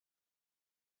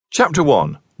Chapter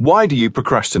 1. Why do you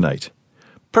procrastinate?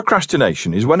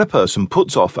 Procrastination is when a person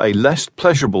puts off a less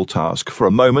pleasurable task for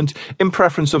a moment in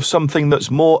preference of something that's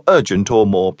more urgent or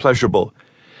more pleasurable.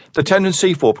 The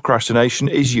tendency for procrastination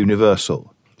is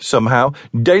universal. Somehow,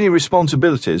 daily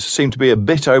responsibilities seem to be a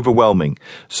bit overwhelming,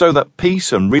 so that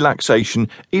peace and relaxation,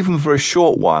 even for a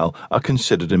short while, are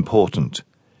considered important.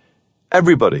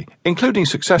 Everybody, including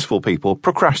successful people,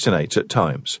 procrastinates at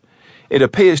times. It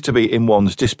appears to be in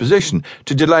one's disposition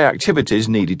to delay activities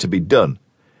needed to be done.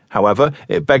 However,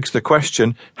 it begs the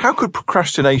question, how could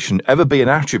procrastination ever be an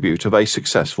attribute of a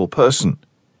successful person?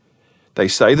 They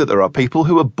say that there are people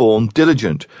who are born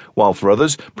diligent, while for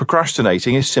others,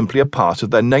 procrastinating is simply a part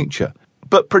of their nature.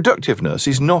 But productiveness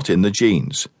is not in the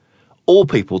genes. All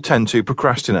people tend to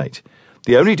procrastinate.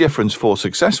 The only difference for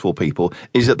successful people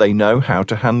is that they know how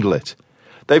to handle it.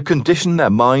 They've conditioned their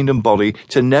mind and body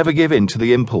to never give in to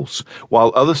the impulse,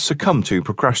 while others succumb to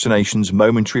procrastination's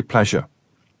momentary pleasure.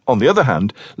 On the other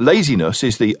hand, laziness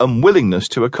is the unwillingness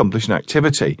to accomplish an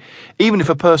activity, even if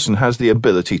a person has the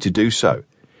ability to do so.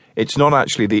 It's not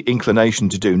actually the inclination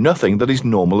to do nothing that is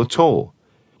normal at all.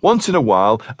 Once in a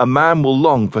while, a man will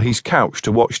long for his couch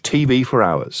to watch TV for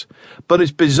hours, but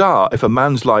it's bizarre if a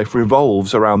man's life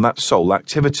revolves around that sole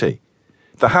activity.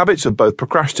 The habits of both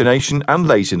procrastination and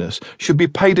laziness should be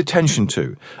paid attention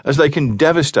to, as they can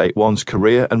devastate one's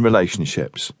career and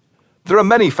relationships. There are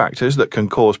many factors that can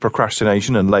cause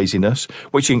procrastination and laziness,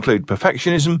 which include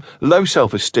perfectionism, low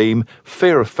self-esteem,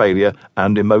 fear of failure,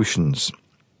 and emotions.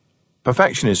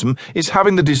 Perfectionism is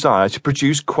having the desire to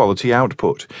produce quality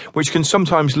output, which can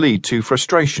sometimes lead to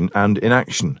frustration and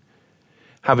inaction.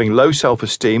 Having low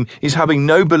self-esteem is having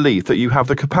no belief that you have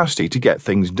the capacity to get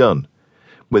things done.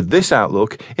 With this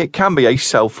outlook, it can be a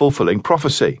self-fulfilling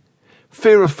prophecy.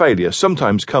 Fear of failure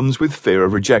sometimes comes with fear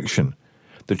of rejection.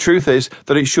 The truth is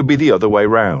that it should be the other way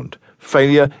round.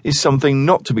 Failure is something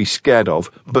not to be scared of,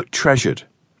 but treasured.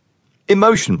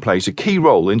 Emotion plays a key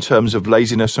role in terms of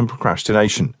laziness and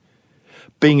procrastination.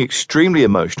 Being extremely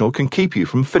emotional can keep you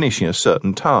from finishing a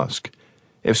certain task.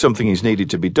 If something is needed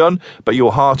to be done, but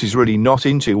your heart is really not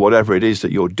into whatever it is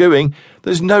that you're doing,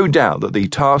 there's no doubt that the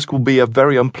task will be a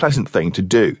very unpleasant thing to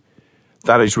do.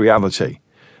 That is reality.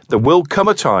 There will come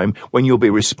a time when you'll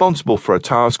be responsible for a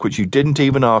task which you didn't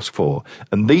even ask for,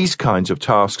 and these kinds of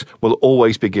tasks will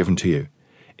always be given to you.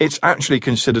 It's actually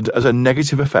considered as a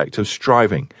negative effect of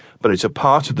striving, but it's a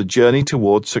part of the journey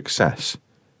towards success.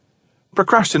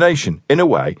 Procrastination, in a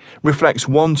way, reflects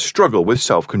one's struggle with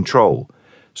self-control.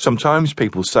 Sometimes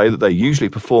people say that they usually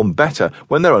perform better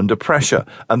when they're under pressure,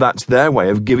 and that's their way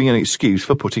of giving an excuse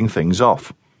for putting things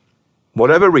off.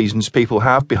 Whatever reasons people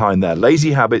have behind their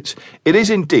lazy habits, it is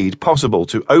indeed possible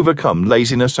to overcome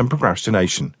laziness and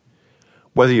procrastination.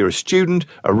 Whether you're a student,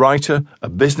 a writer, a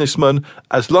businessman,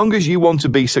 as long as you want to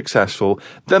be successful,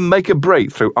 then make a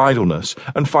break through idleness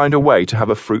and find a way to have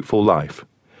a fruitful life.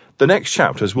 The next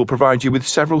chapters will provide you with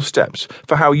several steps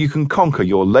for how you can conquer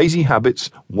your lazy habits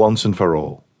once and for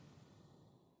all.